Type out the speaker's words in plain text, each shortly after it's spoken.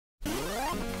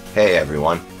Hey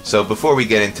everyone, so before we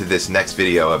get into this next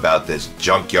video about this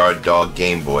junkyard dog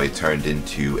Game Boy turned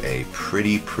into a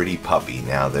pretty puppy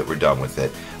now that we're done with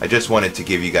it, I just wanted to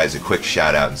give you guys a quick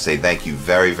shout out and say thank you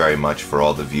very much for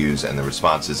all the views and the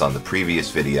responses on the previous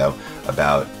video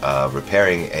about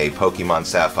repairing a Pokemon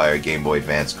Sapphire Game Boy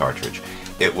Advance cartridge.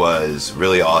 It was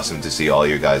really awesome to see all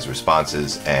your guys'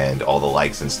 responses, and all the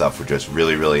likes and stuff were just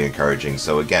really encouraging.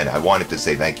 So again, I wanted to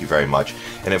say thank you very much,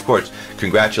 and of course,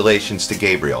 congratulations to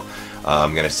Gabriel.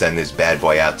 I'm going to send this bad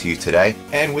boy out to you today.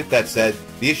 And with that said,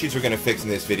 the issues we're going to fix in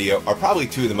this video are probably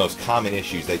two of the most common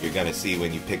issues that you're going to see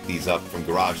when you pick these up from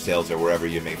garage sales or wherever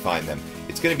you may find them.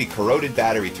 It's going to be corroded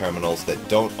battery terminals that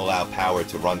don't allow power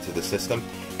to run to the system,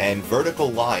 and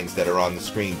vertical lines that are on the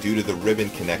screen due to the ribbon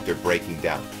connector breaking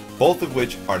down. Both of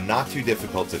which are not too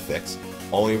difficult to fix,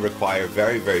 only require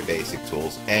very basic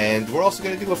tools. And we're also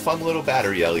going to do a fun little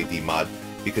battery LED mod,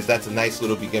 because that's a nice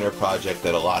little beginner project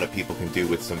that a lot of people can do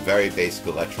with some very basic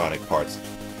electronic parts.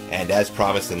 And as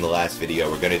promised in the last video,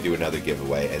 we're going to do another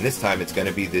giveaway, and this time it's going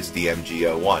to be this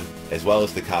DMG-01, as well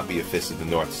as the copy of Fist of the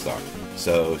North Star.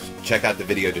 So check out the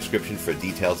video description for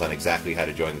details on exactly how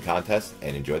to join the contest,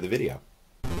 and enjoy the video.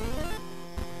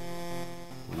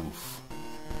 Oof.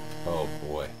 Oh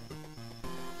boy.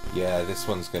 Yeah, this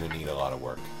one's going to need a lot of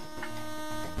work.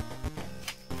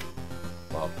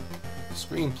 Well, the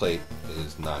screen plate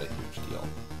is not a huge deal.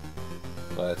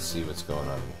 Let's see what's going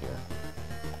on in here.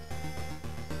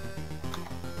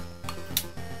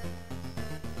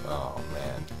 Oh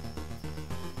man.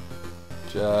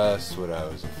 Just what I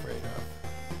was afraid of.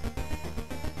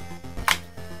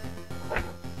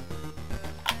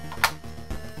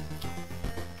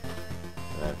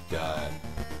 I've got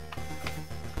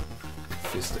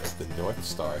Fist of the North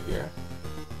Star here.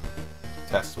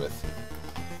 Test with,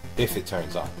 if it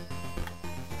turns on.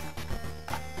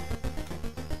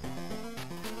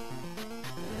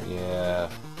 Yeah.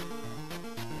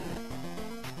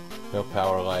 No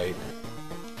power light.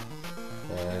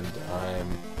 And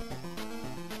I'm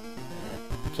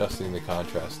adjusting the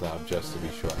contrast knob just to be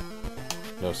sure.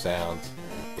 No sound.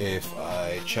 If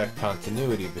I check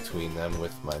continuity between them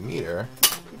with my meter,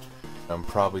 I'm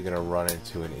probably going to run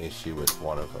into an issue with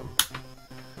one of them.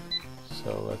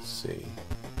 So let's see.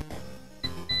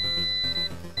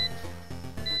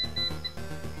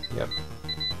 Yep.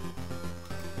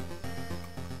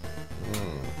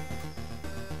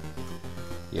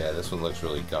 Yeah, this one looks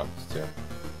really gunked too.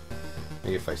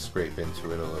 Maybe if I scrape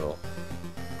into it a little.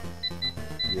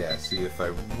 Yeah, see, if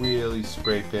I really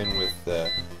scrape in with the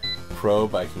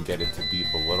probe, I can get it to beep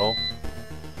a little.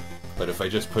 But if I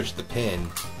just push the pin,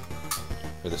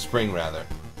 or the spring rather,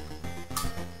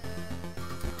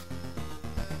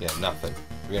 yeah, nothing.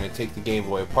 We're going to take the Game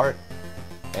Boy apart,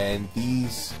 and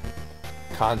these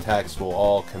contacts will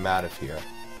all come out of here,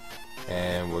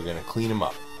 and we're going to clean them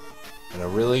up. And a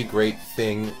really great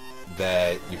thing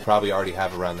that you probably already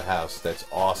have around the house that's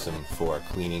awesome for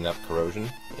cleaning up corrosion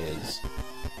is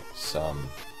some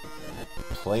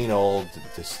plain old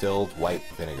distilled white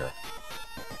vinegar.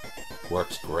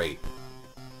 Works great.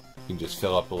 You can just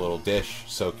fill up a little dish,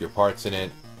 soak your parts in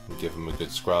it, and give them a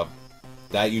good scrub.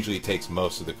 That usually takes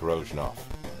most of the corrosion off.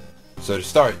 So to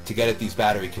start, to get at these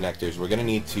battery connectors, we're going to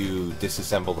need to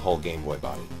disassemble the whole Game Boy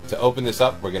body. To open this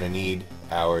up, we're going to need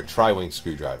our tri-wing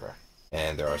screwdriver.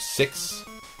 And there are 6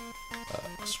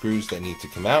 screws that need to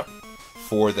come out,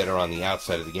 4 that are on the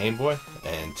outside of the Game Boy,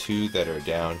 and 2 that are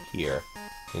down here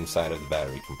inside of the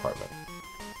battery compartment.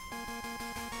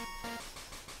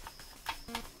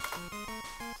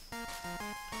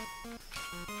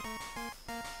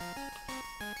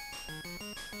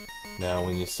 Now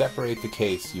when you separate the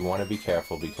case, you want to be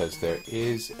careful because there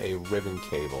is a ribbon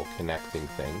cable connecting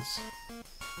things.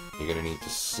 You're going to need to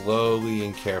slowly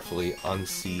and carefully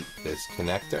unseat this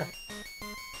connector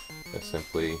by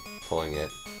simply pulling it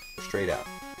straight out.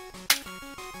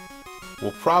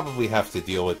 We'll probably have to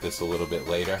deal with this a little bit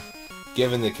later.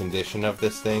 Given the condition of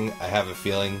this thing, I have a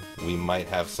feeling we might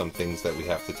have some things that we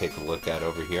have to take a look at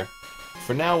over here.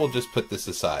 For now, we'll just put this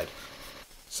aside.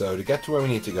 So to get to where we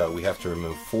need to go, we have to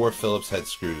remove 4 Phillips head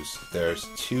screws. There's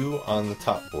 2 on the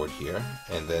top board here,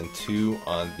 and then 2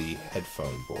 on the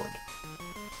headphone board.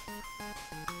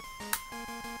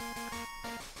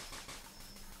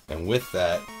 And with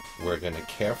that, we're going to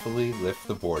carefully lift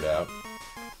the board out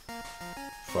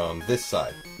from this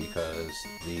side, because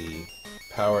the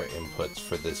power inputs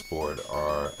for this board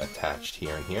are attached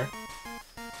here and here.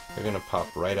 They're going to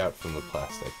pop right out from the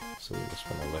plastic. So we're just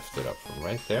going to lift it up from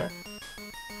right there,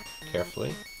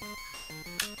 carefully,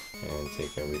 and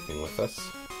take everything with us.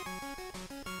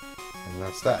 And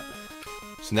that's that.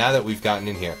 So now that we've gotten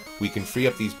in here, we can free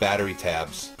up these battery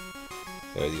tabs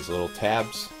There are these little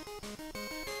tabs.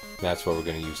 That's what we're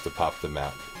going to use to pop them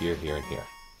out. Here, here, and here.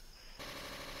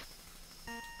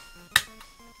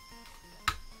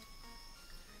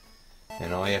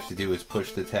 And all you have to do is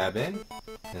push the tab in,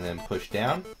 and then push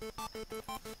down,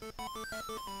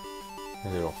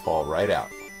 and it'll fall right out.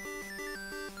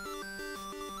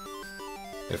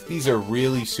 If these are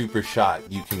really super shot,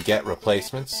 you can get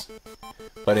replacements.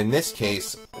 But in this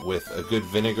case, with a good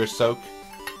vinegar soak,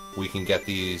 we can get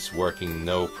these working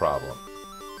no problem.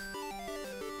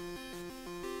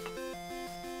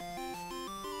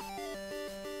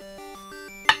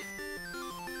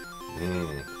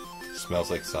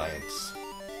 Smells like science.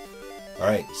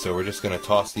 Alright, so we're just going to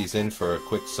toss these in for a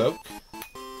quick soak.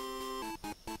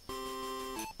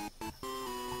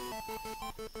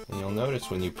 And you'll notice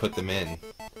when you put them in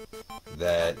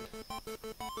that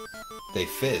they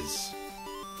fizz.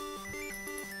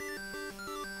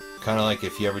 Kind of like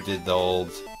if you ever did the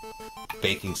old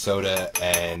baking soda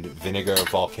and vinegar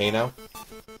volcano.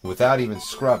 Without even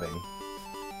scrubbing,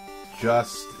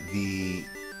 just the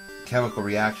chemical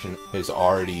reaction has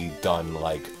already done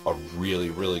like a really,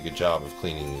 really good job of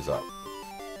cleaning these up.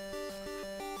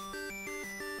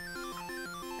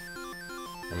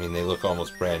 I mean, they look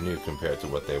almost brand new compared to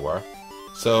what they were.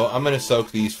 So I'm going to soak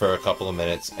these for a couple of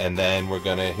minutes, and then we're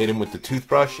going to hit them with the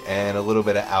toothbrush and a little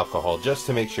bit of alcohol just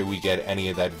to make sure we get any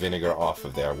of that vinegar off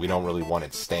of there. We don't really want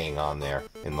it staying on there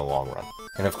in the long run.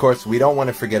 And of course, we don't want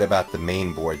to forget about the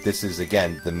main board. This is,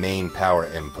 again, the main power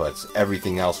inputs.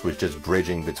 Everything else was just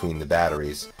bridging between the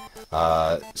batteries.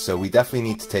 So we definitely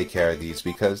need to take care of these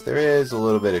because there is a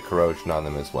little bit of corrosion on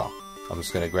them as well. I'm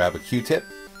just going to grab a Q-tip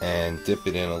and dip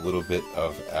it in a little bit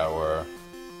of our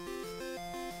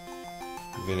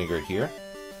vinegar here.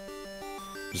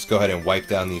 Just go ahead and wipe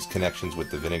down these connections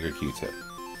with the vinegar Q-tip.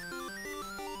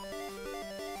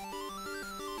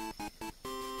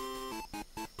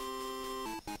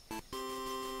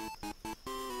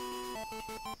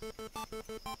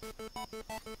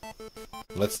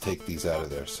 Let's take these out of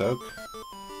their soak.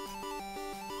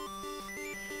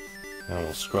 And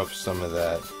we'll scrub some of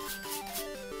that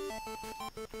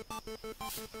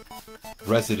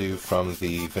residue from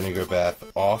the vinegar bath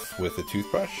off with a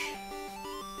toothbrush.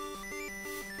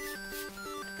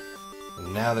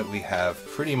 And now that we have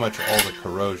pretty much all the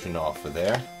corrosion off of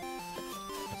there,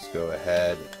 let's go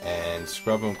ahead and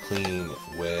scrub them clean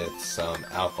with some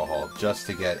alcohol just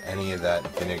to get any of that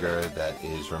vinegar that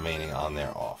is remaining on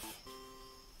there off.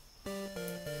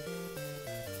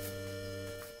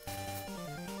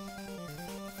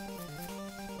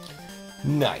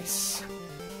 Nice.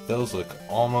 Those look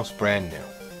almost brand new.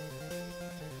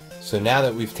 So now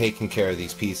that we've taken care of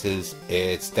these pieces,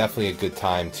 it's definitely a good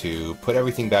time to put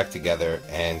everything back together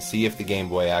and see if the Game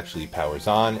Boy actually powers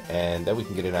on, and then we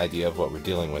can get an idea of what we're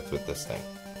dealing with this thing.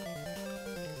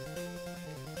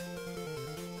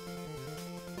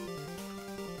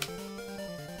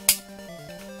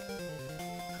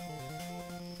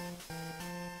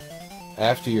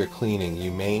 After you're cleaning,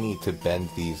 you may need to bend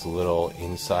these little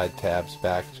inside tabs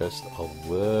back just a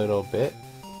little bit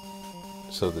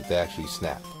so that they actually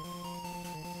snap.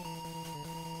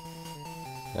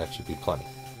 That should be plenty.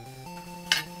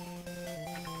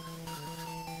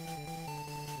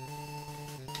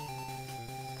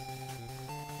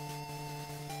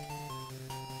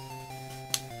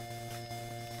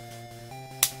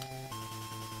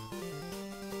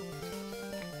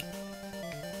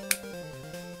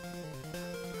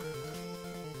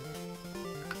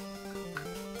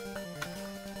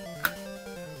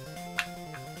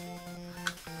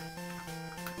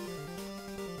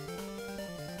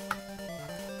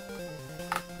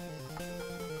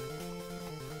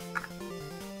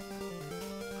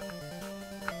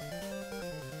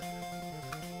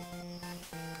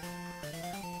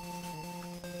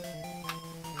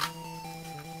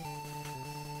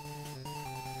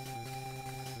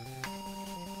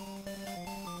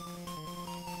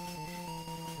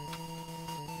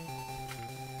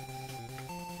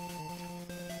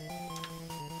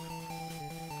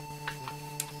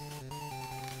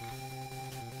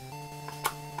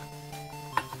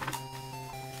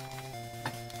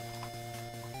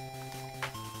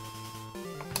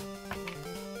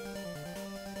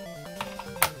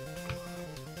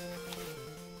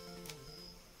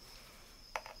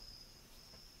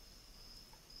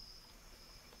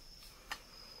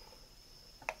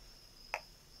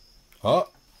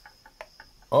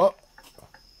 Oh,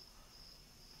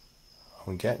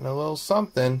 I'm getting a little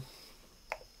something.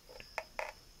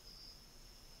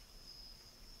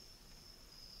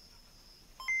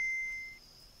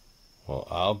 Well,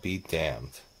 I'll be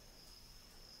damned.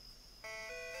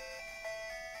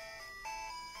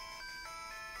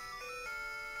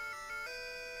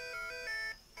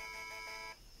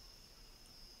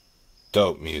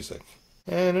 dope music.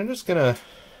 And I'm just gonna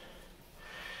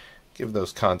give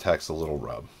those contacts a little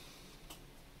rub.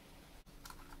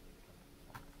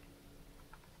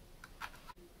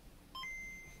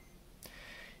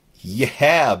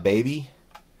 Yeah, baby.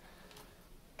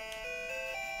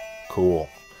 Cool.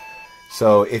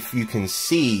 So if you can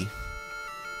see,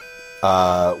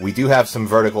 we do have some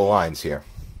vertical lines here.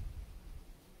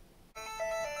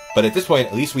 But at this point,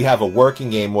 at least we have a working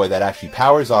Game Boy that actually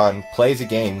powers on, plays a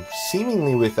game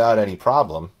seemingly without any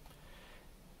problem.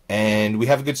 And we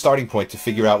have a good starting point to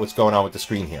figure out what's going on with the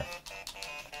screen here.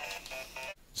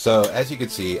 So as you can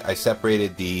see, I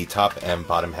separated the top and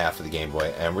bottom half of the Game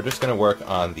Boy, and we're just going to work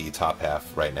on the top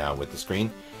half right now with the screen.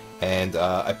 And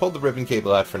I pulled the ribbon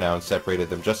cable out for now and separated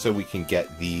them just so we can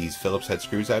get these Phillips head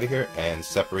screws out of here and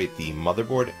separate the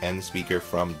motherboard and the speaker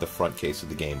from the front case of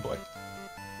the Game Boy.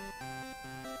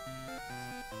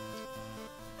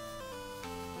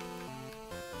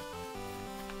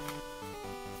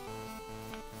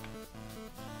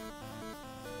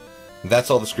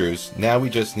 That's all the screws. Now we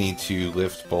just need to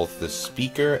lift both the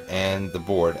speaker and the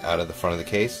board out of the front of the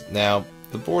case. Now,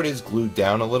 the board is glued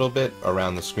down a little bit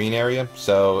around the screen area,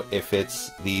 so if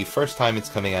it's the first time it's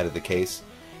coming out of the case,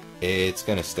 it's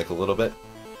going to stick a little bit,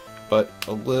 but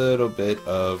a little bit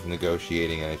of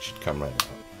negotiating and it should come right out.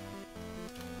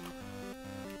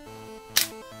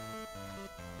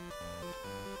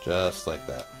 Just like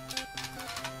that.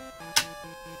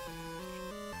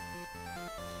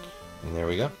 And there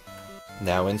we go.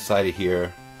 Now inside of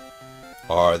here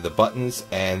are the buttons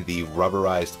and the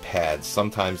rubberized pads.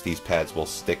 Sometimes these pads will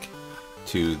stick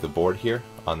to the board here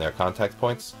on their contact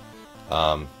points.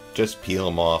 Just peel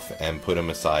them off and put them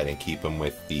aside and keep them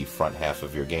with the front half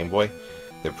of your Game Boy.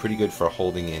 They're pretty good for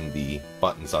holding in the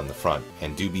buttons on the front.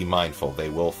 And do be mindful, they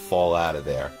will fall out of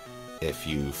there if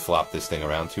you flop this thing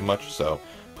around too much. So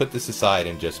put this aside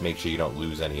and just make sure you don't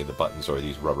lose any of the buttons or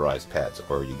these rubberized pads,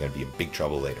 or you're going to be in big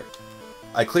trouble later.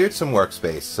 I cleared some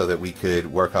workspace so that we could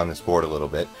work on this board a little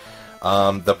bit.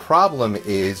 The problem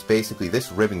is basically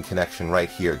this ribbon connection right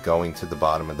here going to the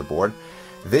bottom of the board.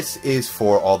 This is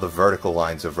for all the vertical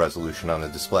lines of resolution on the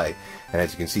display, and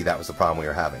as you can see, that was the problem we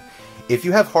were having. If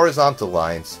you have horizontal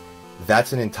lines,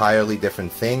 that's an entirely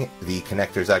different thing. The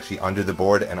connector is actually under the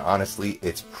board, and honestly,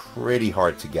 it's pretty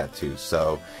hard to get to,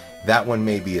 so that one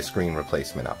may be a screen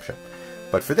replacement option.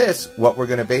 But for this, what we're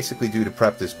going to basically do to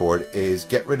prep this board is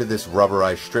get rid of this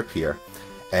rubberized strip here,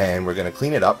 and we're going to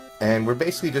clean it up, and we're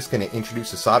basically just going to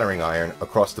introduce a soldering iron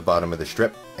across the bottom of the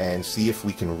strip and see if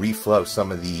we can reflow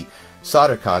some of the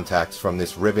solder contacts from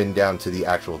this ribbon down to the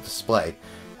actual display.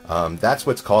 That's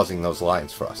what's causing those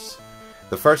lines for us.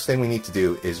 The first thing we need to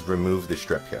do is remove the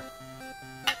strip here.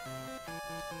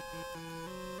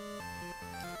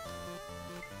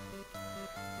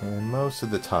 And most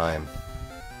of the time,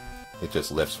 it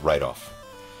just lifts right off.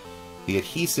 The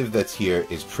adhesive that's here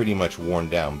is pretty much worn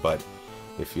down, but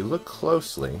if you look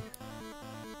closely,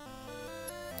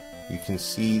 you can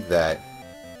see that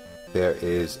there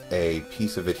is a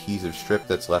piece of adhesive strip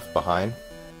that's left behind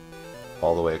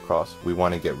all the way across. We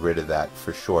want to get rid of that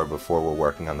for sure before we're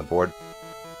working on the board.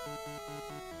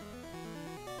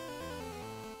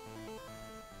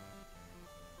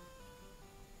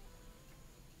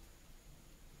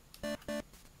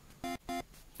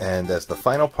 And as the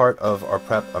final part of our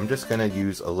prep, I'm just going to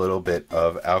use a little bit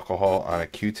of alcohol on a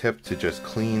Q-tip to just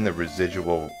clean the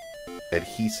residual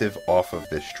adhesive off of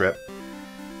this strip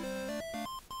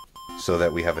so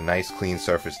that we have a nice clean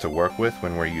surface to work with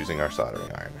when we're using our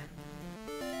soldering iron.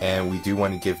 And we do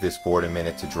want to give this board a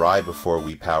minute to dry before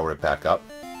we power it back up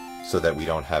so that we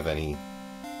don't have any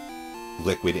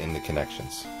liquid in the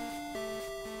connections.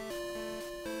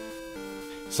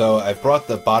 So I've brought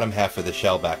the bottom half of the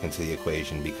shell back into the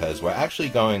equation because we're actually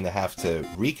going to have to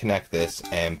reconnect this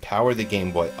and power the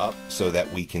Game Boy up so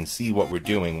that we can see what we're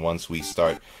doing once we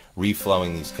start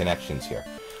reflowing these connections here.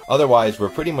 Otherwise, we're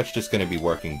pretty much just going to be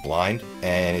working blind,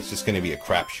 and it's just going to be a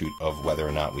crapshoot of whether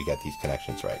or not we get these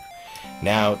connections right.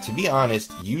 Now, to be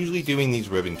honest, usually doing these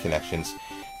ribbon connections,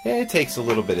 it takes a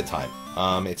little bit of time.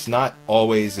 It's not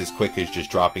always as quick as just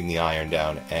dropping the iron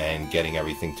down and getting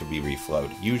everything to be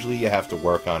reflowed. Usually you have to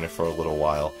work on it for a little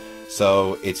while,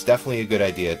 so it's definitely a good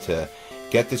idea to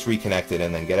get this reconnected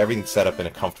and then get everything set up in a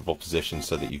comfortable position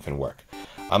so that you can work.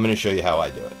 I'm going to show you how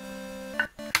I do it.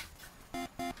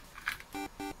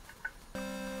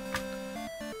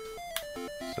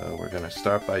 So we're going to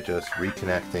start by just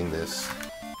reconnecting this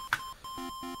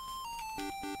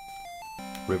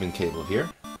ribbon cable here.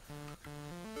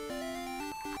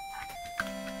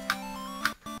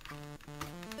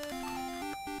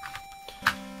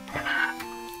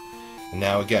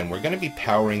 Now again, we're going to be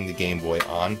powering the Game Boy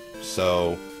on,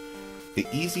 so the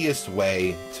easiest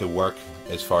way to work,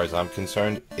 as far as I'm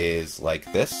concerned, is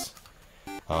like this.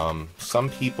 Some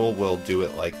people will do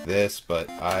it like this, but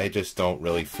I just don't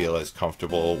really feel as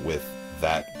comfortable with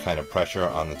that kind of pressure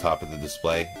on the top of the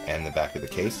display and the back of the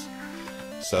case.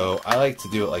 So I like to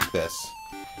do it like this.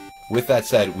 With that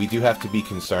said, we do have to be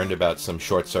concerned about some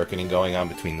short circuiting going on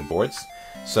between the boards,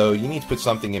 so you need to put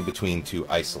something in between to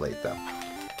isolate them.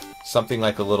 Something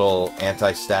like a little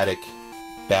anti-static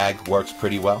bag works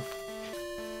pretty well.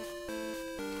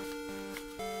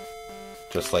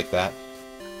 Just like that.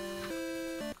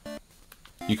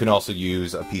 You can also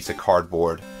use a piece of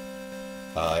cardboard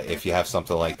if you have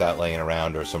something like that laying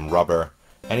around, or some rubber,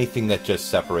 anything that just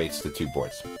separates the two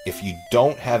boards. If you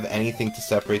don't have anything to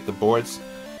separate the boards,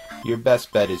 your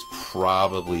best bet is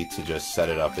probably to just set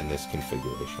it up in this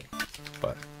configuration.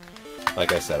 But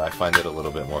like I said, I find it a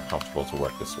little bit more comfortable to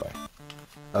work this way.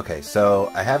 Okay,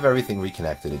 so I have everything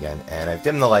reconnected again, and I've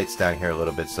dimmed the lights down here a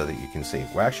little bit so that you can see.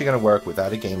 We're actually going to work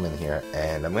without a game in here,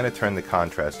 and I'm going to turn the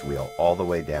contrast wheel all the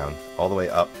way down, all the way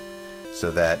up,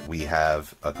 so that we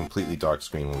have a completely dark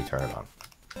screen when we turn it on.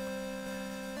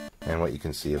 And what you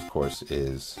can see, of course,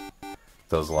 is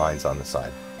those lines on the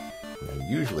side. Now,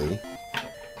 usually,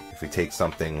 if we take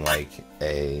something like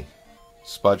a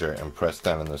spudger and press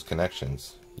down on those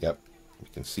connections, yep, you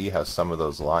can see how some of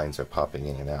those lines are popping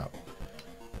in and out.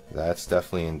 That's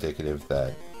definitely indicative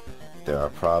that there are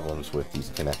problems with these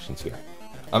connections here.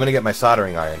 I'm going to get my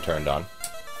soldering iron turned on,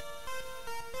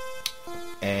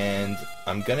 and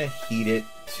I'm going to heat it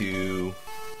to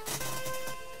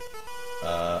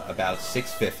about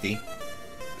 650.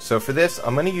 So for this,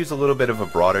 I'm going to use a little bit of a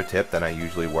broader tip than I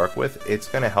usually work with. It's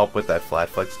going to help with that flat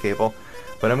flex cable,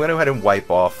 but I'm going to go ahead and wipe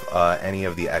off any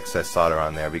of the excess solder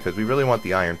on there, because we really want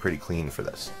the iron pretty clean for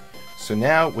this. So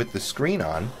now with the screen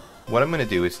on, what I'm going to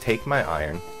do is take my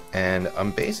iron, and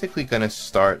I'm basically going to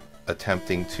start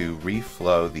attempting to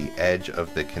reflow the edge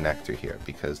of the connector here,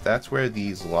 because that's where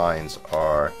these lines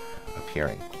are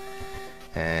appearing.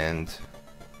 And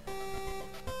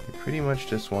you pretty much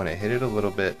just want to hit it a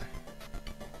little bit.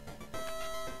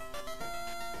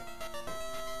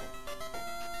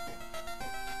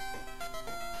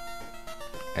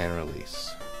 And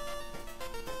release.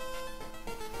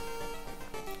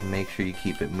 Make sure you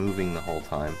keep it moving the whole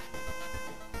time,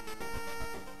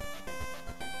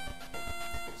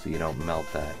 so you don't melt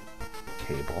that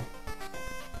cable.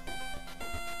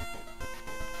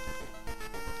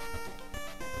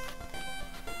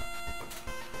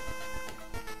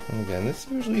 And again, this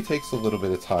usually takes a little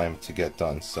bit of time to get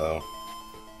done, so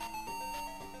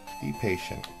be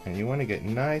patient. And you want to get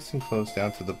nice and close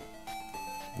down to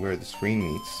where the screen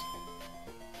meets.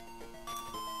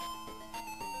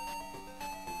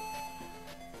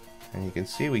 And you can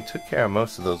see we took care of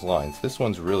most of those lines. This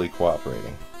one's really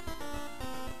cooperating.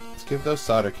 Let's give those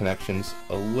solder connections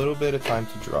a little bit of time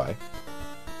to dry.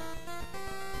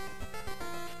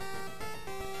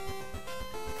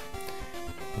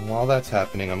 And while that's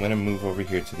happening, I'm going to move over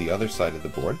here to the other side of the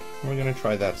board, and we're going to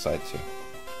try that side too.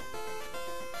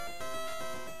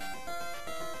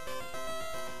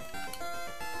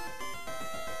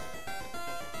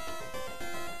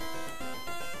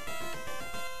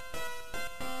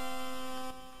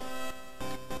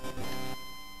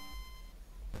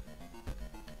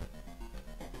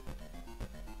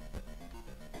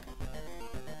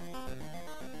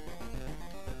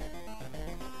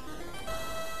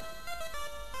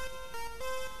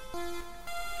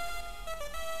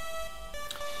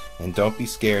 And don't be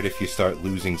scared if you start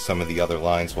losing some of the other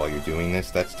lines while you're doing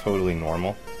this. That's totally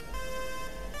normal.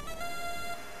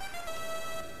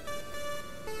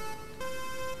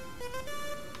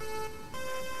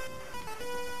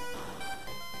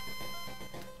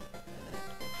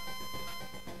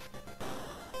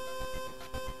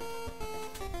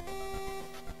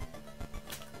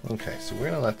 Okay, so we're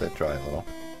going to let that dry a little.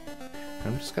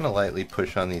 I'm just going to lightly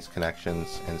push on these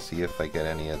connections and see if I get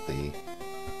any of the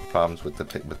problems with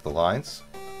the lines,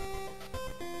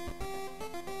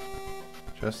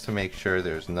 just to make sure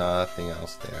there's nothing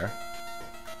else there.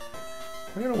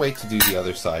 We're going to wait to do the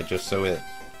other side just so it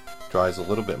dries a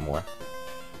little bit more,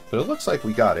 but it looks like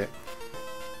we got it.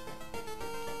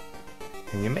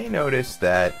 And you may notice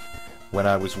that when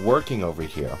I was working over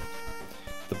here,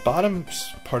 the bottom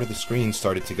part of the screen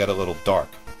started to get a little dark.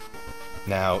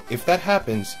 Now, if that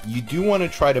happens, you do want to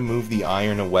try to move the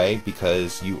iron away,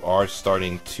 because you are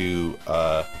starting to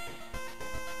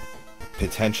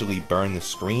potentially burn the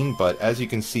screen, but as you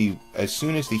can see, as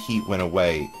soon as the heat went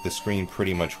away, the screen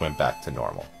pretty much went back to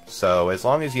normal. So as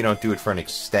long as you don't do it for an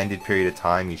extended period of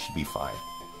time, you should be fine.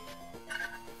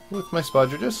 with my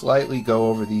spudger, just lightly go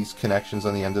over these connections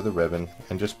on the end of the ribbon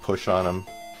and just push on them.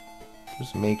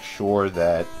 Just make sure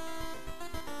that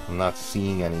I'm not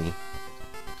seeing any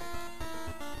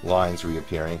lines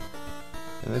reappearing.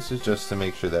 And this is just to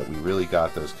make sure that we really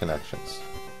got those connections.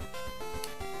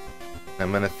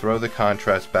 I'm going to throw the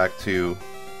contrast back to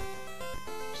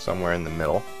somewhere in the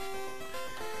middle.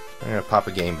 I'm going to pop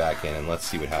a game back in and let's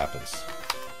see what happens.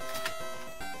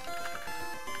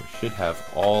 We should have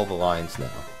all the lines now.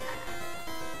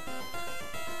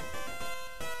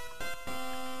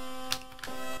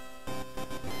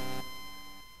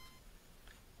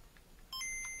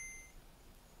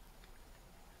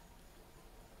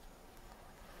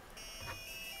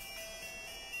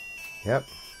 Yep.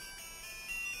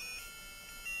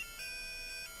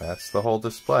 That's the whole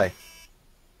display.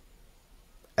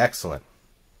 Excellent.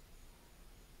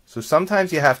 So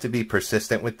sometimes you have to be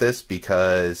persistent with this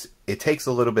because it takes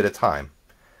a little bit of time.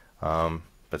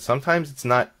 But sometimes it's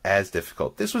not as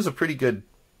difficult. This was a pretty good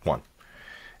one.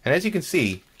 And as you can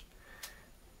see,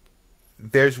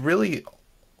 there's really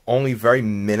only very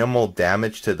minimal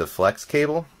damage to the flex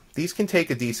cable. These can take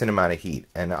a decent amount of heat,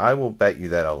 and I will bet you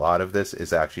that a lot of this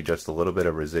is actually just a little bit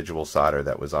of residual solder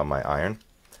that was on my iron.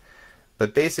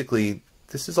 But basically,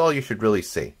 this is all you should really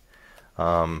see.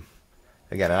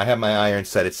 Again, I have my iron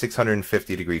set at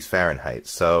 650 degrees Fahrenheit,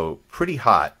 so pretty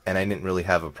hot, and I didn't really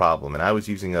have a problem. And I was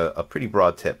using a pretty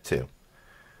broad tip too.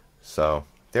 So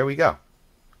there we go.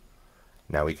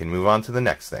 Now we can move on to the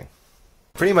next thing.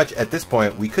 Pretty much at this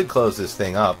point, we could close this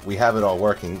thing up. We have it all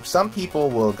working. Some people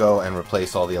will go and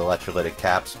replace all the electrolytic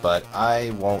caps, but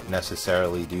I won't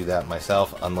necessarily do that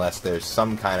myself unless there's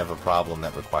some kind of a problem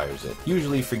that requires it.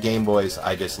 Usually for Game Boys,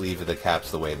 I just leave the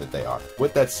caps the way that they are.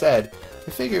 With that said,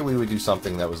 I figured we would do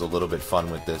something that was a little bit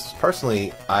fun with this.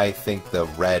 Personally, I think the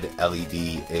red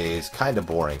LED is kind of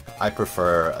boring. I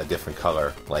prefer a different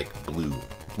color, like blue.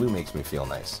 Blue makes me feel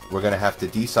nice. We're going to have to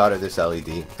desolder this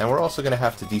LED, and we're also going to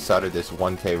have to desolder this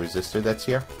 1K resistor that's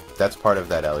here. That's part of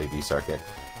that LED circuit.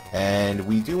 And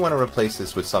we do want to replace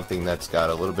this with something that's got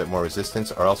a little bit more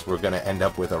resistance, or else we're going to end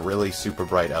up with a really super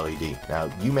bright LED.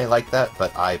 Now, you may like that,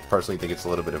 but I personally think it's a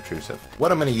little bit obtrusive.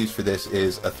 What I'm going to use for this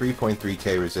is a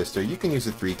 3.3K resistor. You can use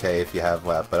a 3K if you have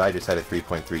left, but I just had a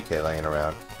 3.3K laying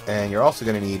around. And you're also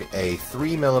going to need a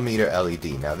 3mm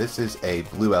LED. Now, this is a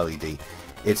blue LED.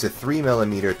 It's a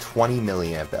 3mm 20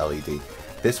 milliamp LED.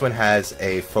 This one has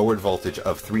a forward voltage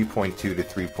of 3.2 to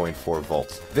 3.4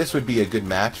 volts. This would be a good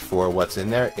match for what's in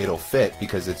there. It'll fit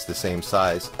because it's the same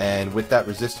size, and with that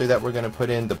resistor that we're going to put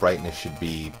in, the brightness should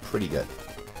be pretty good.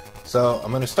 So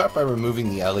I'm going to start by removing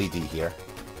the LED here,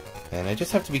 and I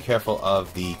just have to be careful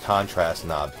of the contrast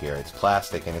knob here. It's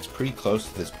plastic and it's pretty close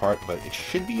to this part, but it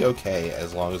should be okay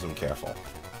as long as I'm careful.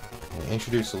 I'm going to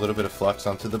introduce a little bit of flux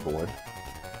onto the board.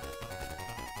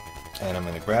 And I'm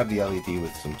going to grab the LED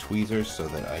with some tweezers so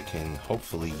that I can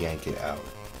hopefully yank it out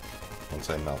once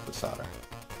I melt the solder.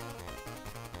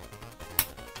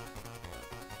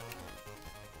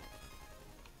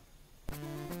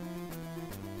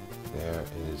 There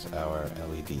is our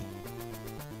LED.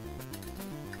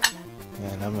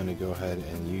 And I'm going to go ahead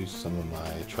and use some of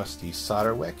my trusty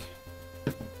solder wick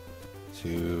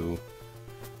to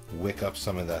wick up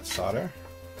some of that solder.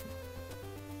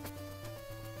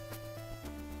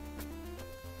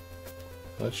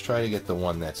 Let's try to get the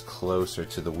one that's closer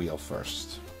to the wheel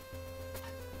first.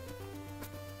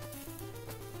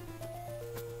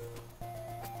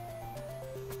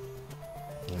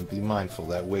 And be mindful,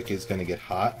 that wick is going to get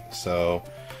hot, so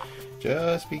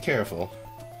just be careful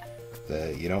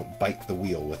that you don't bite the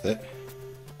wheel with it.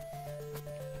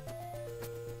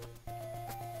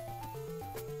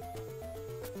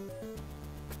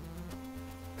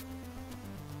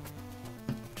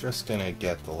 Just going to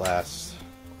get the last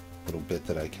little bit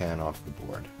that I can off the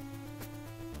board.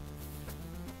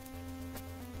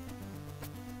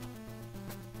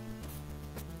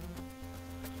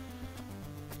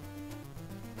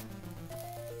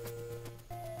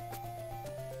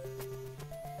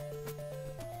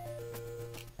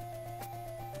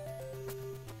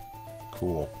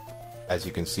 Cool. As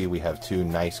you can see, we have two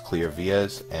nice clear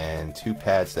vias and two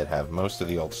pads that have most of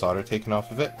the old solder taken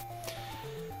off of it.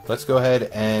 Let's go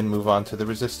ahead and move on to the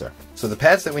resistor. So the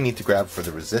pads that we need to grab for the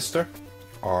resistor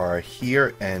are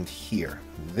here and here.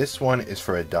 This one is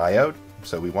for a diode,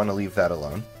 so we want to leave that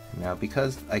alone. Now,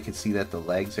 because I can see that the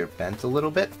legs are bent a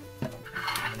little bit,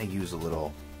 I'm going to use a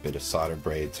little bit of solder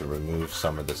braid to remove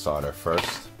some of the solder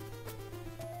first.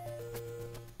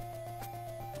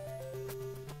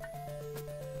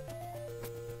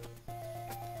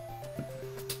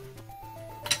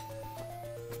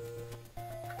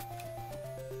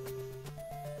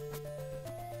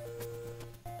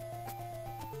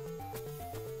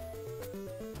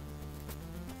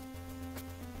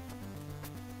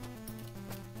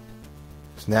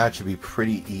 So now it should be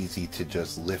pretty easy to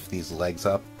just lift these legs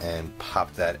up and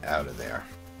pop that out of there.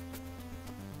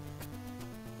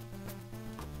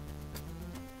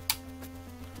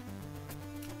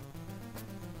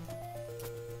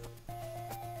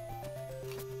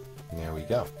 There we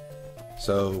go.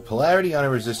 So polarity on a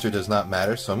resistor does not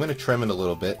matter, so I'm going to trim it a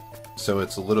little bit so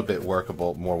it's a little bit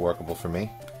workable, more workable for me.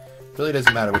 Really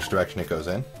doesn't matter which direction it goes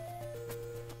in.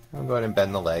 I'll go ahead and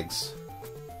bend the legs.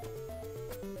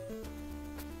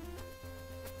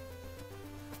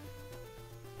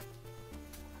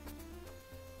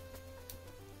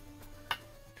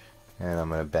 And I'm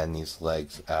going to bend these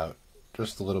legs out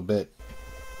just a little bit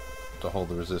to hold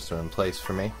the resistor in place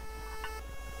for me.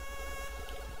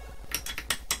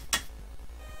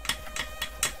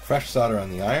 Fresh solder on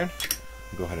the iron.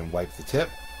 Go ahead and wipe the tip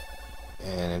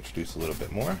and introduce a little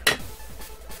bit more.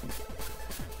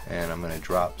 And I'm going to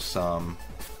drop some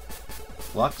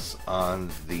flux on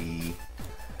the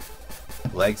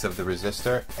legs of the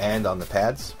resistor and on the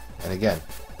pads. And again,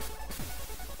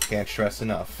 can't stress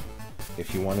enough,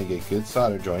 if you want to get good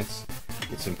solder joints,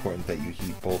 it's important that you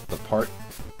heat both the part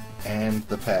and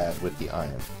the pad with the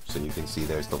iron. So you can see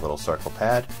there's the little circle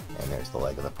pad and there's the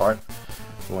leg of the part.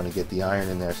 We want to get the iron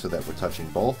in there so that we're touching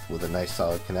both with a nice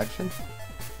solid connection,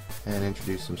 and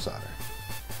introduce some solder.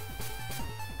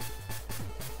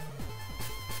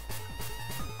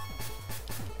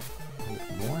 A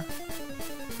little more.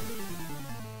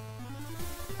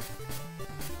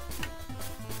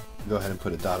 Go ahead and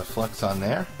put a dot of flux on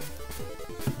there.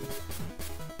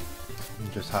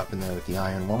 And just hop in there with the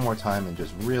iron one more time and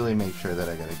just really make sure that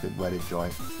I got a good wetted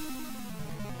joint.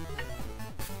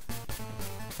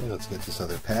 Okay, let's get this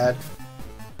other pad.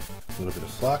 A little bit of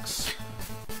flux.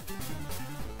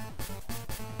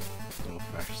 A little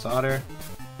fresh solder.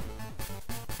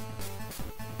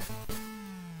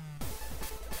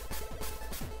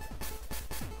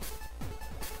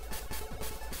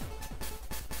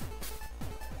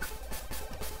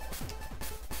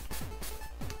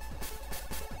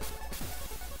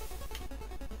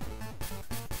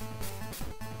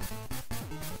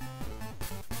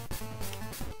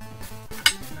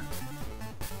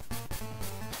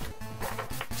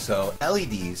 So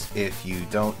LEDs, if you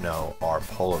don't know, are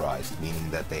polarized, meaning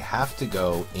that they have to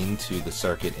go into the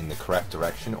circuit in the correct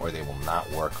direction or they will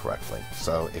not work correctly.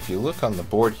 So if you look on the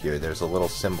board here, there's a little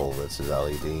symbol that says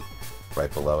LED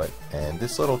right below it, and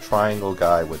this little triangle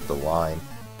guy with the line,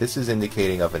 this is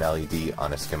indicating of an LED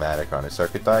on a schematic or on a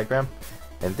circuit diagram,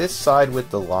 and this side with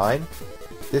the line,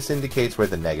 this indicates where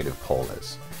the negative pole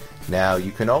is. Now,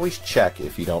 you can always check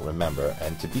if you don't remember,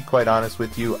 and to be quite honest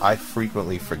with you, I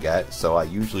frequently forget, so I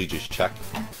usually just check.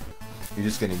 You're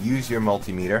just going to use your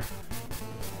multimeter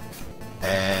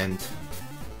and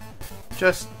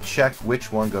just check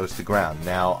which one goes to ground.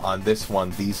 Now, on this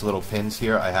one, these little pins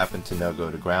here, I happen to know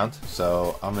go to ground,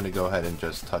 so I'm going to go ahead and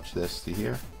just touch this to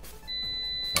here.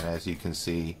 And as you can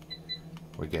see,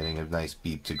 we're getting a nice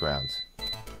beep to ground.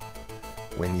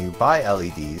 When you buy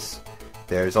LEDs,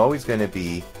 there's always going to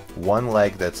be one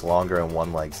leg that's longer and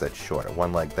one leg that's shorter.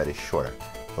 One leg that is shorter.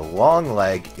 The long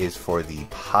leg is for the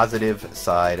positive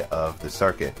side of the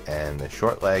circuit, and the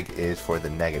short leg is for the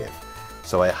negative.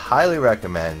 So I highly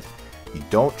recommend you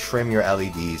don't trim your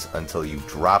LEDs until you've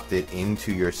dropped it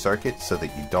into your circuit so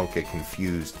that you don't get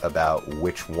confused about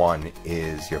which one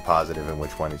is your positive and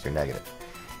which one is your negative.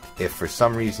 If for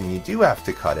some reason you do have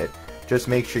to cut it, just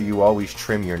make sure you always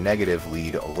trim your negative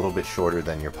lead a little bit shorter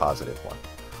than your positive one.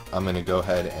 I'm going to go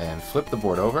ahead and flip the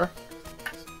board over.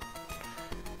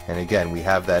 And again, we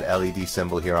have that LED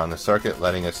symbol here on the circuit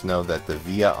letting us know that the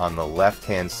via on the left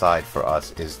hand side for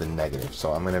us is the negative.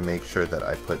 So I'm going to make sure that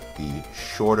I put the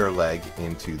shorter leg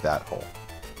into that hole.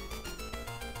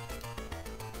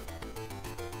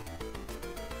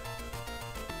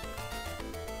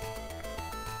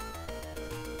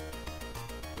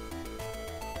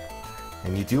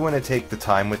 And you do want to take the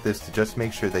time with this to just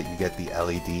make sure that you get the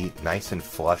LED nice and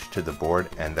flush to the board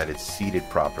and that it's seated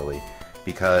properly,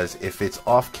 because if it's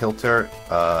off kilter,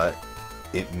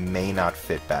 it may not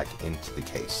fit back into the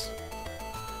case.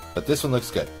 But this one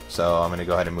looks good, so I'm going to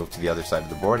go ahead and move to the other side of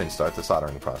the board and start the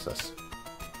soldering process.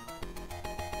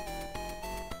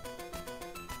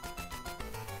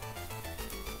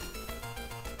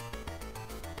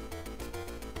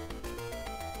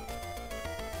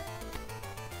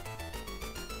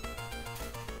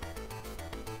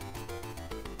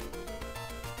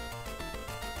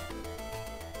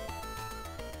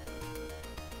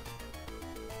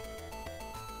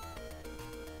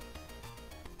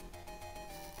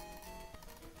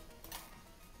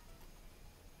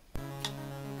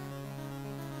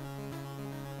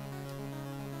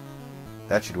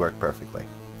 That should work perfectly.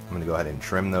 I'm going to go ahead and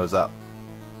trim those up.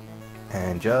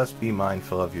 And just be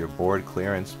mindful of your board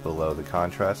clearance below the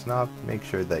contrast knob. Make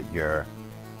sure that your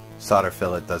solder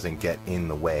fillet doesn't get in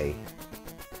the way.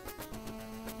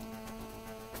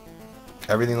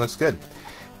 Everything looks good.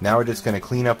 Now we're just going to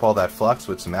clean up all that flux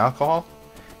with some alcohol,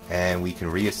 and we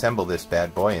can reassemble this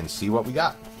bad boy and see what we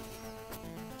got.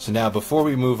 So now before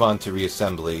we move on to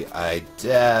reassembly, I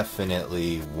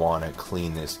definitely want to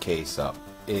clean this case up.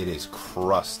 It is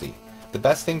crusty. The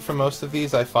best thing for most of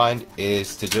these, I find,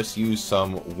 is to just use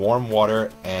some warm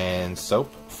water and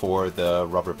soap for the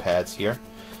rubber pads here.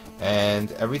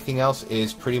 And everything else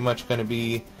is pretty much going to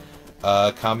be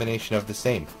a combination of the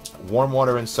same. Warm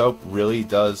water and soap really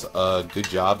does a good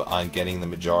job on getting the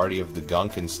majority of the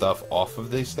gunk and stuff off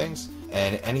of these things.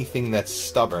 And anything that's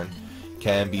stubborn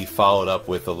can be followed up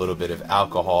with a little bit of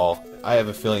alcohol. I have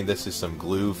a feeling this is some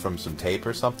glue from some tape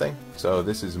or something, so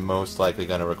this is most likely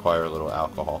going to require a little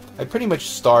alcohol. I pretty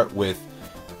much start with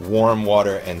warm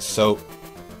water and soap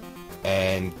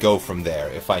and go from there.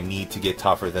 If I need to get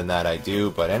tougher than that, I do,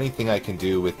 but anything I can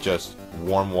do with just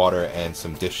warm water and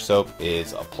some dish soap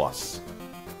is a plus.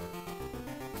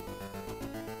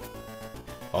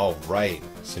 Alright,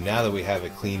 so now that we have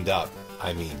it cleaned up,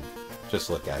 I mean, just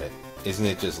look at it. Isn't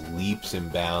it just leaps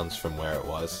and bounds from where it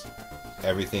was?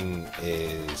 Everything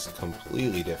is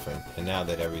completely different, and now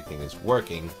that everything is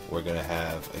working, we're going to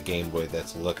have a Game Boy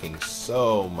that's looking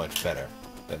so much better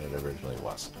than it originally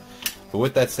was. But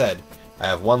with that said, I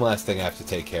have one last thing I have to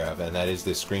take care of, and that is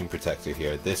this screen protector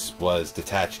here. This was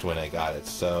detached when I got it,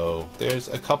 so there's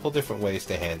a couple different ways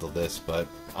to handle this, but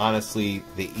honestly,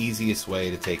 the easiest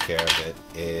way to take care of it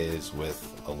is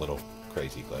with a little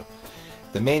crazy glue.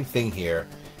 The main thing here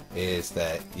is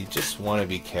that you just want to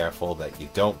be careful that you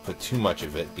don't put too much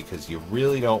of it, because you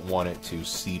really don't want it to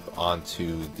seep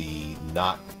onto the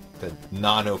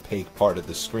non-opaque part of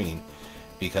the screen,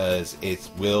 because it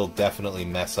will definitely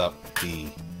mess up the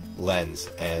lens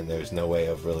and there's no way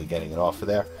of really getting it off of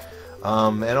there.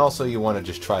 And also you want to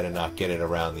just try to not get it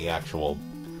around the actual,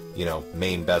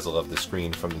 main bezel of the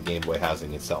screen from the Game Boy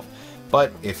housing itself.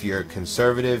 But if you're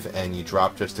conservative and you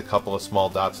drop just a couple of small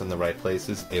dots in the right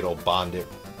places, it'll bond it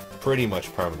pretty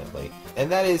much permanently.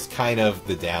 And that is kind of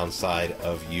the downside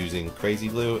of using crazy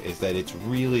glue, is that it's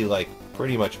really like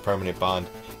pretty much a permanent bond.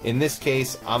 In this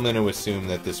case, I'm going to assume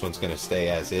that this one's going to stay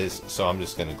as is, so I'm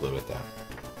just going to glue it down.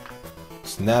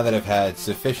 So now that I've had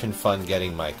sufficient fun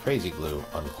getting my crazy glue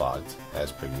unclogged,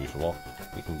 as per usual,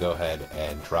 we can go ahead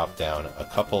and drop down a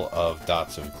couple of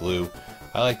dots of glue.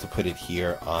 I like to put it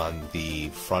here on the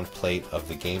front plate of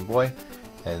the Game Boy,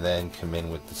 and then come in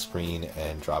with the screen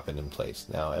and drop it in place.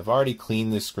 Now, I've already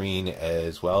cleaned the screen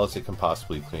as well as it can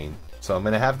possibly clean, so I'm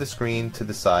going to have the screen to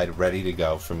the side ready to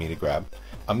go for me to grab.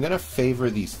 I'm going to favor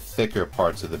these thicker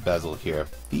parts of the bezel here.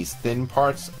 These thin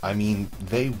parts, I mean,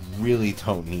 they really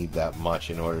don't need that much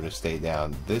in order to stay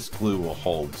down. This glue will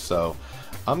hold, so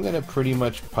I'm going to pretty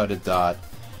much put a dot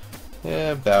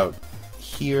about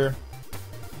here,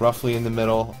 roughly in the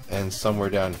middle, and somewhere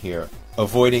down here.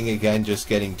 Avoiding, again, just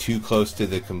getting too close to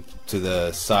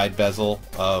the side bezel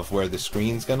of where the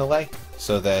screen's going to lay,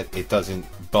 so that it doesn't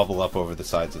bubble up over the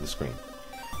sides of the screen.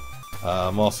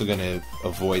 I'm also going to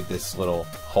avoid this little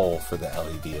hole for the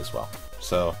LED as well.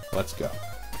 So let's go.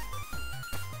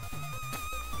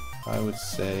 I would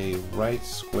say right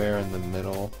square in the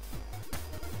middle.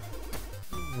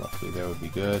 Roughly there would be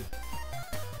good.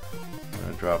 I'm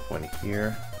going to drop one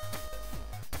here.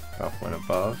 Drop one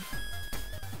above.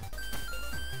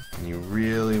 And you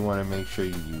really want to make sure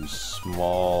you use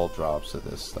small drops of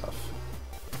this stuff.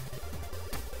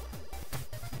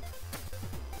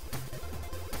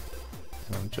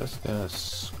 I'm just going to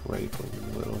scrape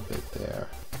a little bit there.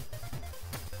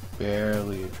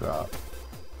 Barely a drop.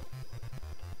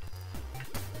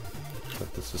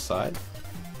 Put this aside.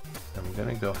 I'm going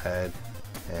to go ahead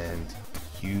and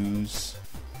use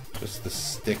just the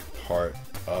stick part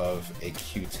of a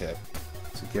Q-tip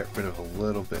to get rid of a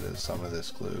little bit of some of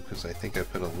this glue, because I think I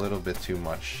put a little bit too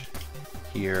much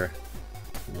here,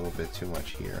 a little bit too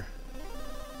much here.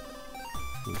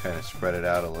 You can kind of spread it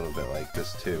out a little bit like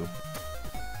this too.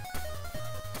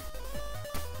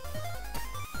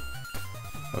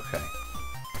 Okay,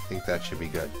 I think that should be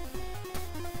good.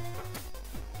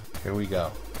 Here we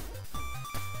go.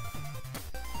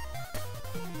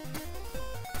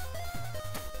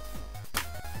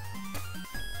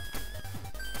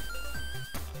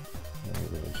 And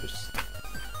we're going to just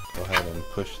go ahead and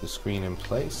push the screen in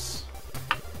place.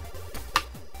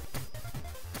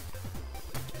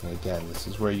 And again, this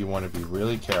is where you want to be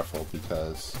really careful,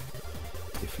 because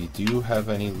if you do have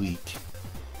any leak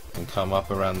and come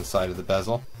up around the side of the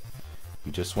bezel,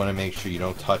 You just want to make sure you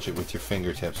don't touch it with your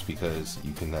fingertips because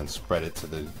you can then spread it to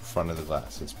the front of the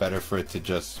glass. It's better for it to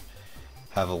just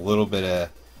have a little bit of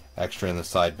extra in the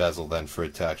side bezel than for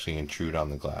it to actually intrude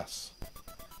on the glass.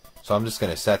 So I'm just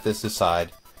going to set this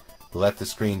aside, let the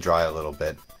screen dry a little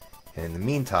bit, and in the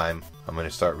meantime I'm going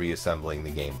to start reassembling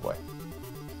the Game Boy.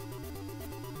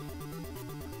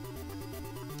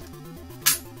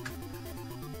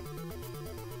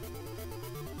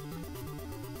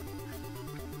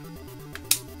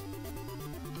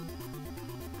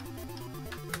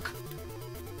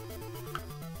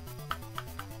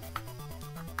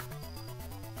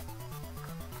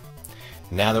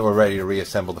 Now that we're ready to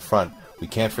reassemble the front, we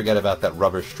can't forget about that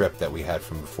rubber strip that we had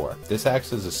from before. This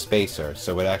acts as a spacer,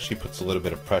 so it actually puts a little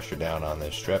bit of pressure down on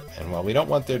this strip, and while we don't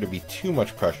want there to be too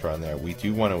much pressure on there, we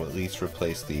do want to at least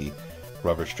replace the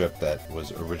rubber strip that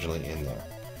was originally in there.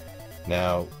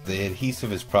 Now, the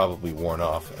adhesive is probably worn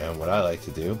off, and what I like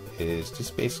to do is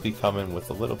just basically come in with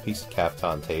a little piece of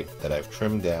Kapton tape that I've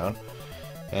trimmed down,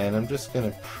 and I'm just going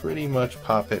to pretty much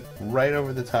pop it right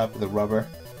over the top of the rubber,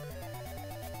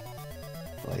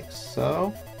 like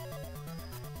so,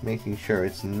 making sure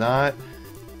it's not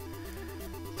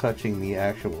touching the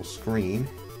actual screen.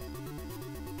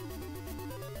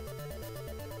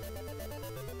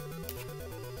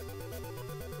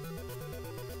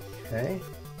 Okay,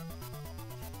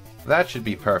 that should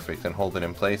be perfect and hold it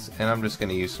in place, and I'm just going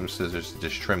to use some scissors to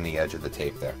just trim the edge of the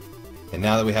tape there. And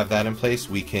now that we have that in place,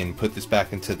 we can put this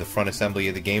back into the front assembly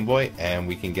of the Game Boy and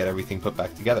we can get everything put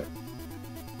back together.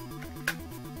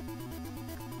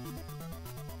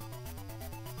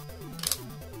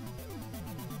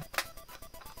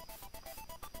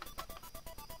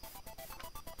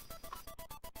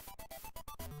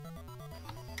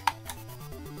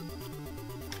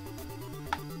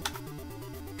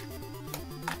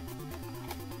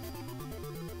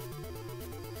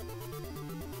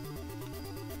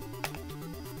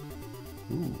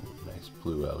 Ooh, nice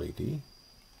blue LED.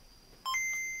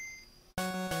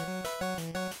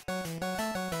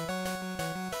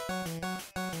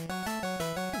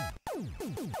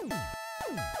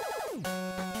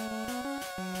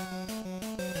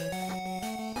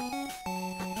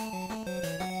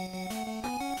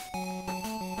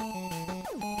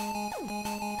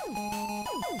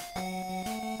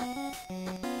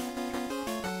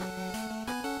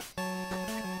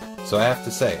 So I have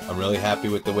to say, I'm really happy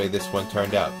with the way this one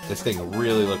turned out. This thing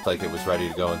really looked like it was ready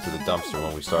to go into the dumpster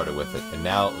when we started with it, and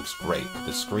now it looks great.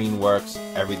 The screen works,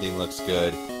 everything looks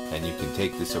good, and you can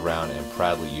take this around and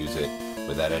proudly use it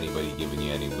without anybody giving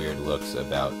you any weird looks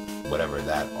about whatever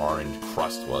that orange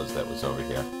crust was that was over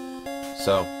here.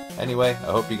 So, anyway,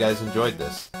 I hope you guys enjoyed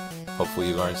this. Hopefully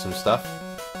you learned some stuff,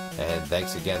 and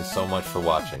thanks again so much for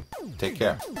watching. Take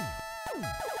care.